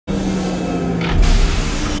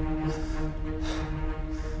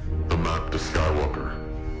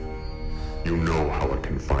You know how I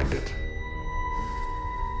can find it.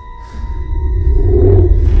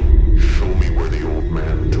 Show me where the old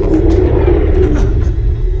man took it.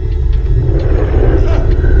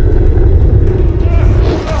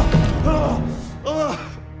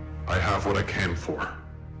 I have what I came for.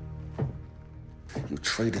 You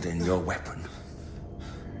traded in your weapon.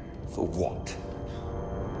 For what?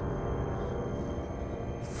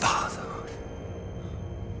 Fatherhood.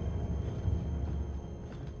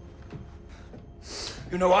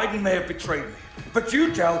 You know, Aiden may have betrayed me, but you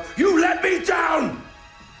let me down!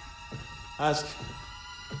 Ask.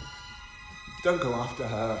 Don't go after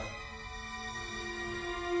her.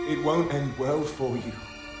 It won't end well for you.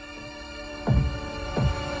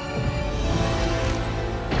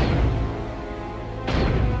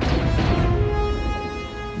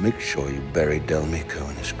 Make sure you bury Del Mico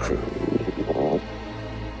and his crew.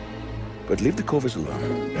 But leave the Corvus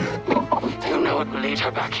alone. You know what will lead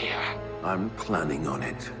her back here. I'm planning on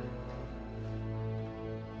it.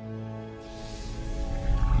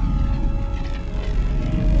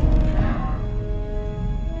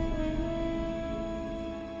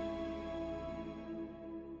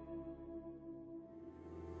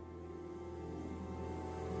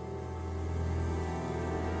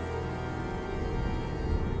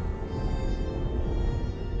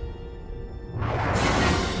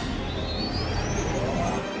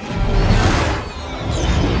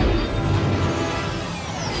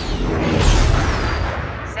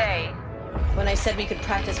 I said we could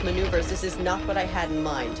practice maneuvers. This is not what I had in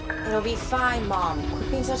mind. It'll be fine, Mom. Quit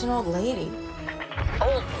being such an old lady.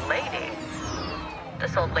 Old lady?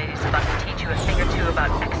 This old lady's about to teach you a thing or two about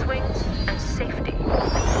X-Wings and safety.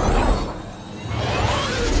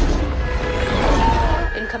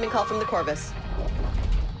 Incoming call from the Corvus.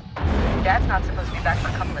 Dad's not supposed to be back for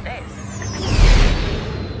a couple of days.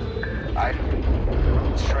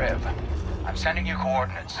 It's Shriv. I'm sending you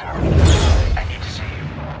coordinates. I need to see you.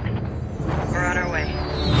 We're on our way.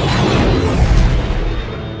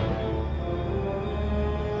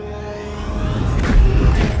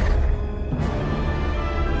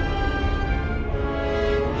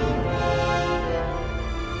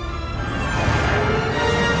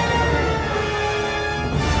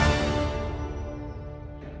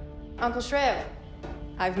 Uncle Shriv,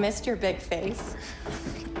 I've missed your big face.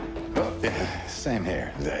 Oh, yeah, same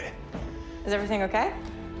here, Zay. Is everything okay?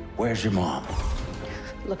 Where's your mom?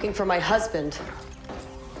 Looking for my husband.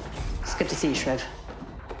 It's good to see you, Shriv.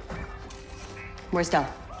 Where's Del?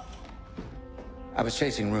 I was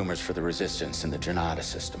chasing rumors for the resistance in the Janata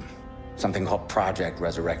system. Something called Project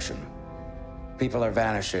Resurrection. People are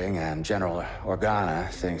vanishing, and General Organa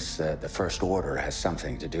thinks that the First Order has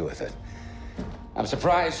something to do with it. I'm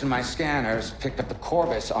surprised when my scanners picked up the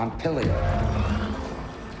Corvus on Pilio.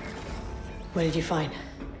 What did you find?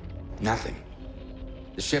 Nothing.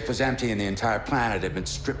 The ship was empty and the entire planet had been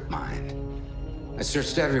strip mined. I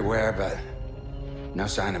searched everywhere, but no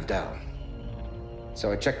sign of Del.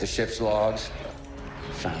 So I checked the ship's logs,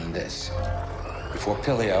 found this. Before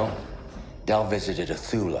Pilio, Del visited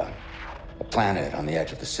Athula, a planet on the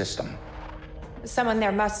edge of the system. Someone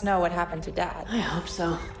there must know what happened to Dad. I hope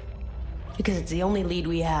so. Because it's the only lead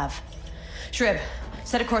we have. Shriv,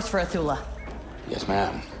 set a course for Athula. Yes,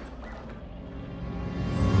 ma'am.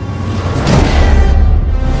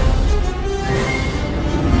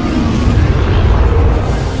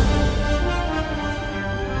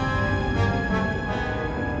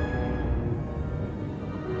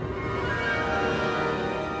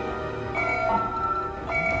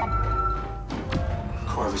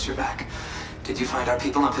 Corvus, you're back. Did you find our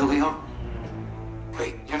people on Pilio?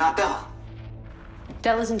 Wait, you're not Del.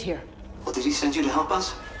 Del isn't here. Well, did he send you to help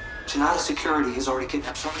us? Janata Security has already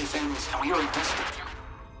kidnapped so many families, and we are invested.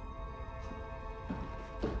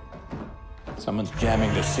 Someone's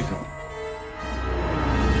jamming the signal.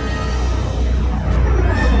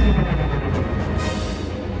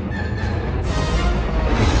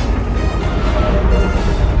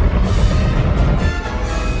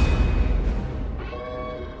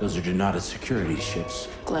 Those are Janata security ships.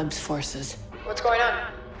 Gleb's forces. What's going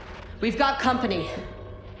on? We've got company.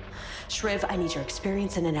 Shriv, I need your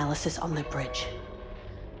experience and analysis on the bridge.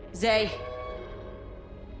 Zay.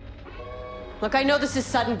 Look, I know this is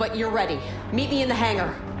sudden, but you're ready. Meet me in the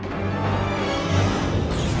hangar.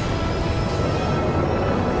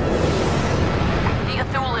 The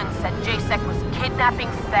Athulans said JSEC was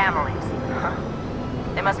kidnapping families.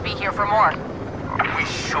 They must be here for more. We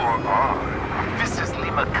sure are. This is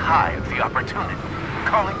Lima Kai of the Opportunity,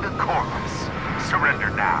 calling the Corvus. Surrender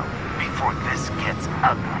now, before this gets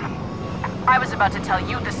ugly. I was about to tell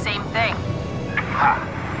you the same thing. Ha!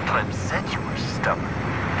 Clem said you were stubborn.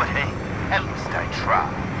 But hey, At least I try.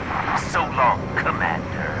 So long,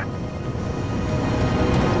 Commander.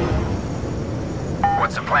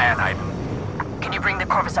 What's the plan, Iden? Can you bring the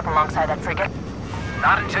Corvus up alongside that frigate?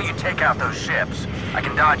 Not until you take out those ships. I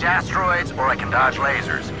can dodge asteroids or I can dodge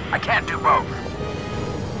lasers. I can't do both.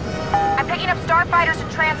 I'm picking up starfighters and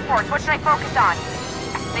transports. What should I focus on?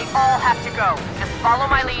 They all have to go. Just follow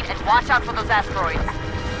my lead and watch out for those asteroids.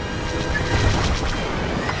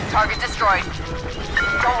 Target destroyed.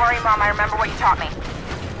 Don't worry, Mom. I remember what you taught me.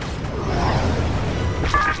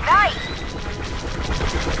 Nice!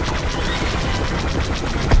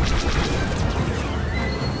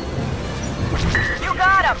 You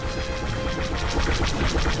got him!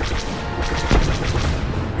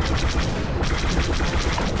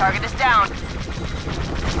 Target is down.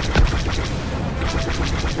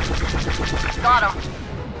 Got him.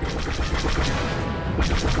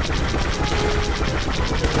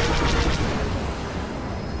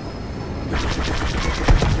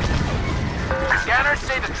 Scanners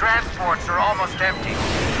say the transports are almost empty.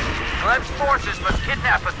 Gleb's forces must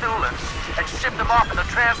kidnap Bethulans and ship them off in the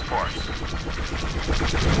transports.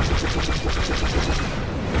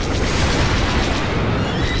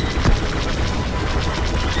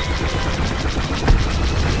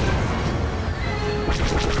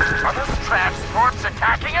 Are those transports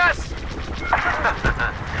attacking us?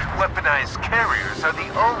 Weaponized carriers are the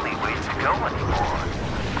only way to go anymore.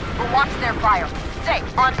 We'll watch their fire. Stay,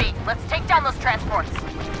 on me. Let's take down those transports.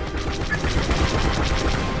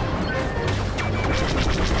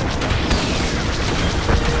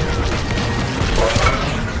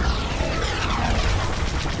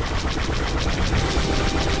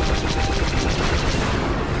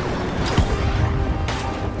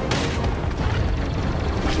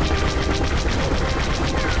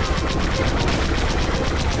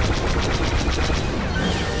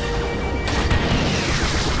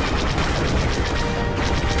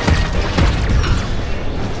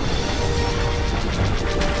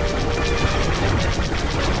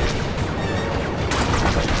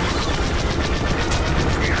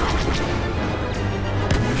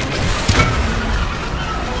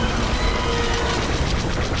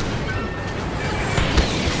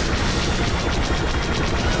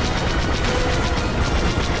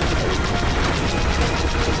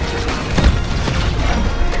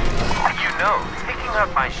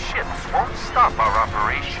 My ships won't stop our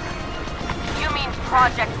operation. You mean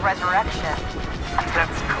Project Resurrection?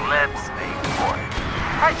 That's Gleb's name for it.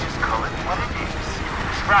 I just call it what it is.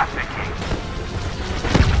 Trafficking.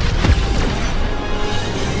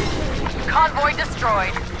 Convoy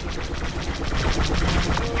destroyed.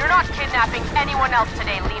 You're not kidnapping anyone else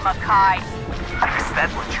today, Lima Kai. Is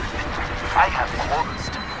that what you think? I have orders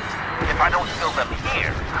to meet. If I don't fill them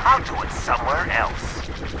here, I'll do it somewhere else.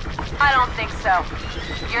 I don't think so.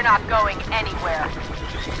 You're not going anywhere.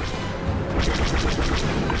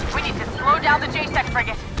 We need to slow down the JSEC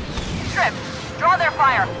frigate. Trip, draw their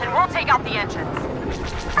fire, and we'll take out the engines.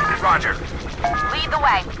 Roger. Lead the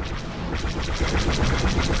way.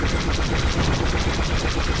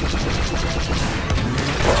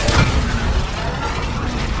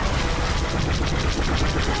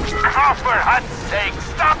 Oh, for Hut's sake,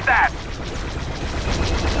 stop that!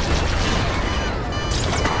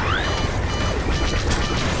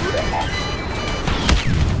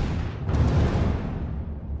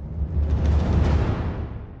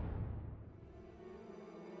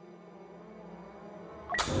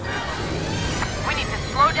 We need to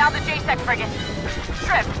slow down the JSEC frigate.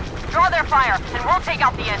 Trip, draw their fire, and we'll take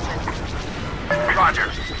out the engines. Roger.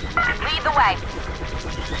 Lead the way.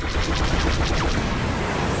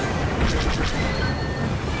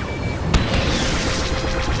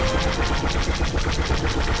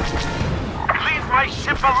 Leave my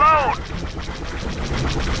ship alone!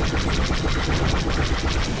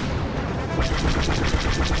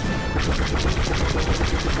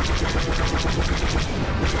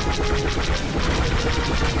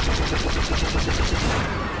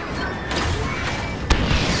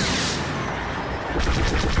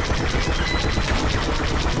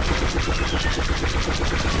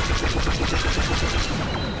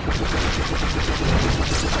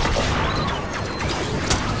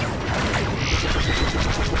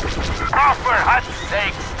 Oh, for Hut's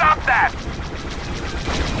sake, stop that!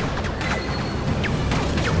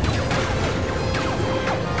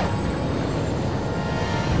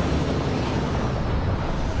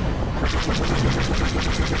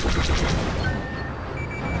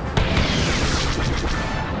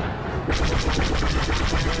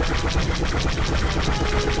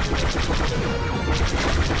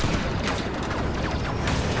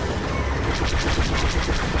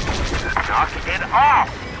 Knock it off!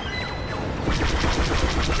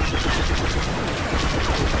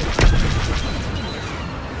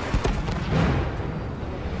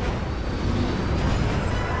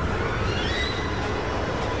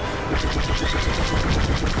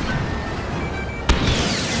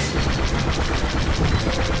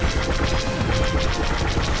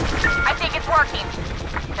 I think it's working.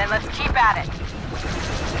 Then let's keep at it.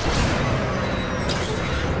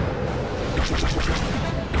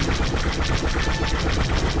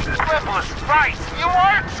 Webb was right. You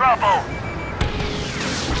are in trouble.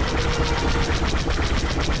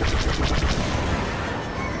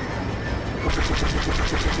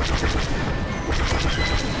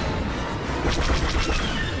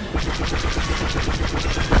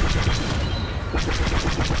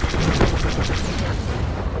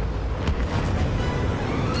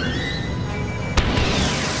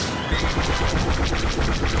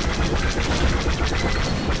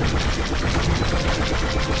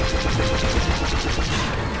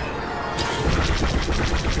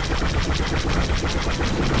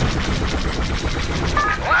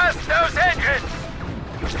 Blast those engines!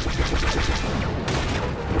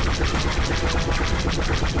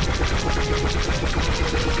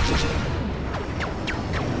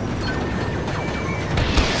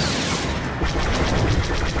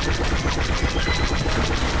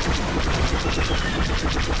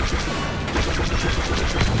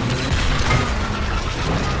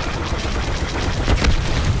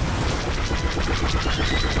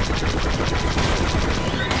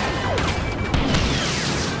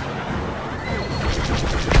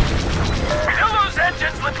 Kill those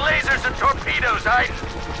engines with lasers and torpedoes,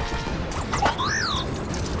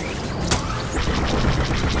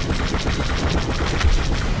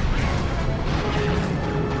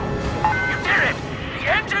 You did it! The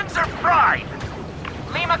engines are fried!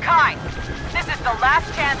 Lima Kai, this is the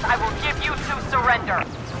last chance I will give you to surrender.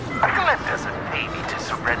 Glenn doesn't pay me to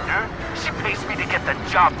surrender. She pays me to get the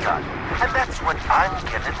job done. And that's what I'm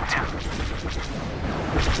gonna do.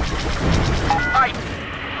 Right.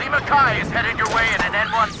 Lima Kai is headed your way in an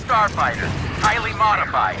N1 starfighter, highly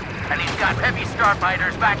modified, and he's got heavy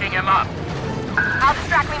starfighters backing him up. I'll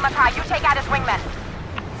distract Lima Kai. You take out his wingmen.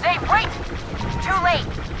 Say, wait! Too late.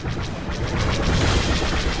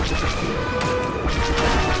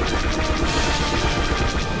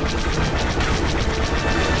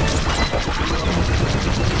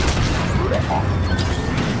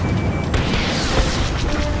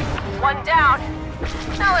 One down.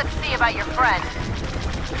 Now let's see about your friend.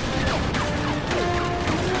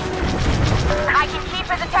 I can keep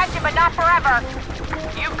his attention, but not forever.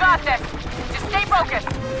 You've got this. Just stay focused.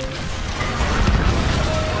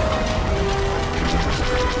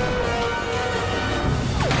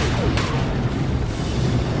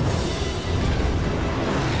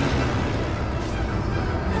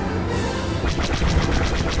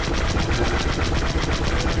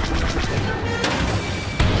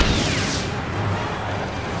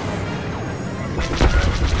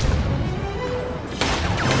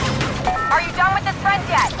 Are you done with this friend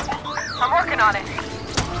yet? I'm working on it.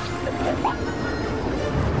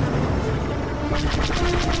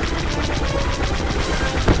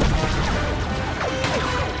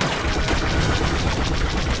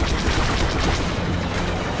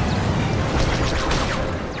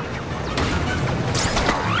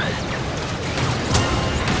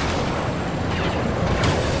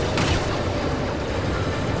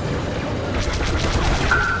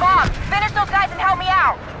 Bob, finish those guys and help me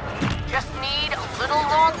out. Just need a little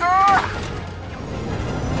longer.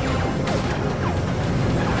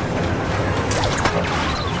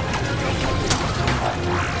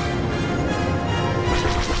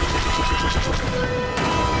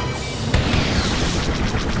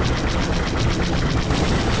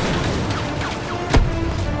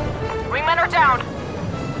 Wingmen are down.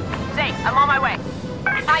 Say, I'm on my way.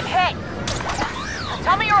 I'm hit.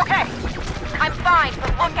 Tell me you're okay. I'm fine,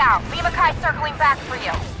 but look out. Lima Kai's circling back for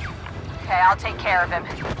you. Okay, I'll take care of him.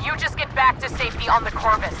 You just get back to safety on the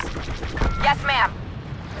Corvus. Yes, ma'am.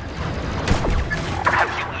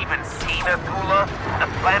 Have you even seen Akula? The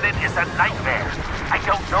planet is a nightmare. I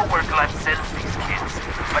don't know where Glenn sends these kids,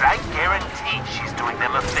 but I guarantee she's doing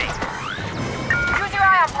them a favor. Use your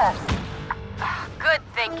ion pulse. Good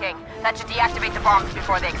thinking. That should deactivate the bombs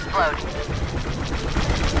before they explode.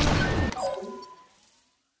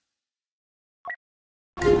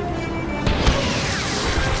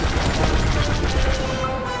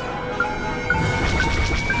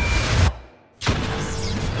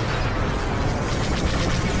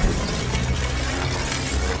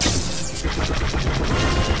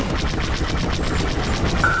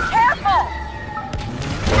 Careful!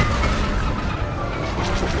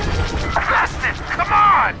 Blast it! Come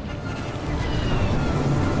on!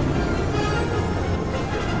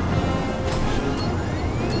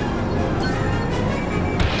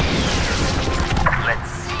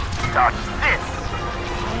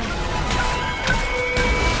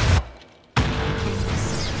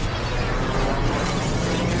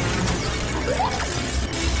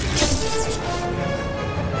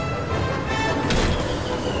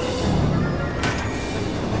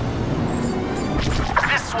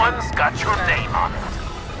 got your name on it.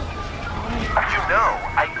 You know,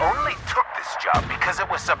 I only took this job because it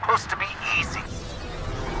was supposed to be easy.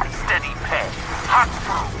 Steady pay, hot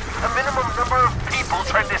food, a minimum number of people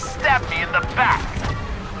trying to stab me in the back.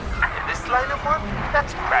 In this line of work,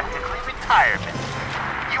 that's practically retirement.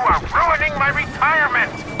 You are ruining my retirement!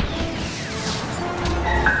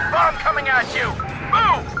 Bomb coming at you!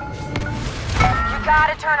 Move! You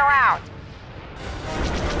gotta turn around.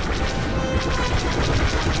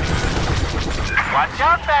 Watch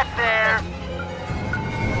out back there!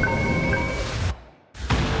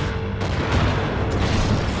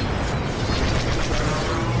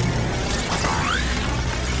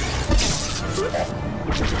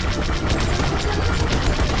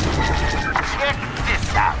 Check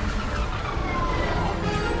this out.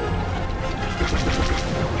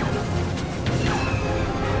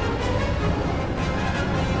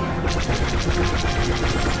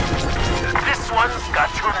 This one's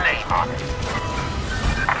got your name on it.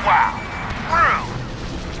 Wow, rude.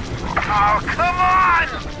 Oh, come on!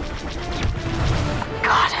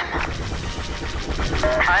 Got him.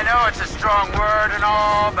 I know it's a strong word and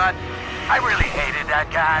all, but I really hated that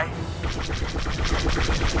guy.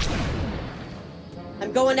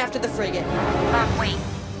 I'm going after the frigate. Wait.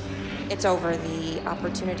 It's over. The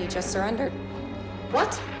opportunity just surrendered.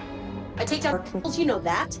 What? I take down our you know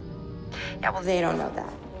that? Yeah, well, they don't know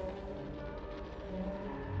that.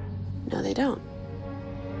 No, they don't.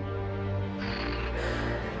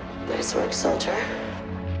 Nice work, soldier.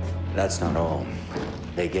 That's not all.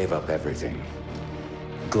 They gave up everything.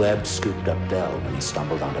 Gleb scooped up Del when he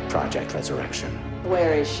stumbled onto Project Resurrection.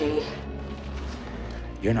 Where is she?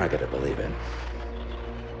 You're not gonna believe it.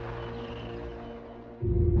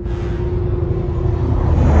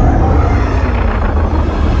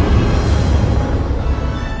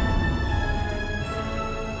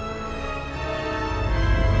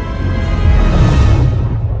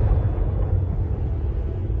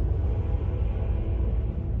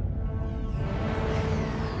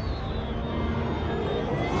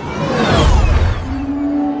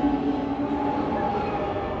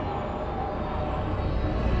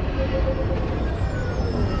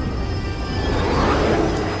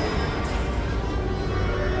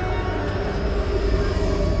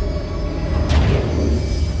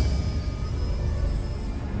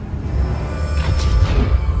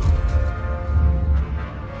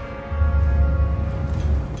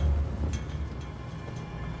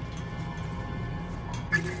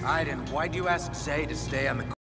 Aiden, why'd you ask Zay to stay on the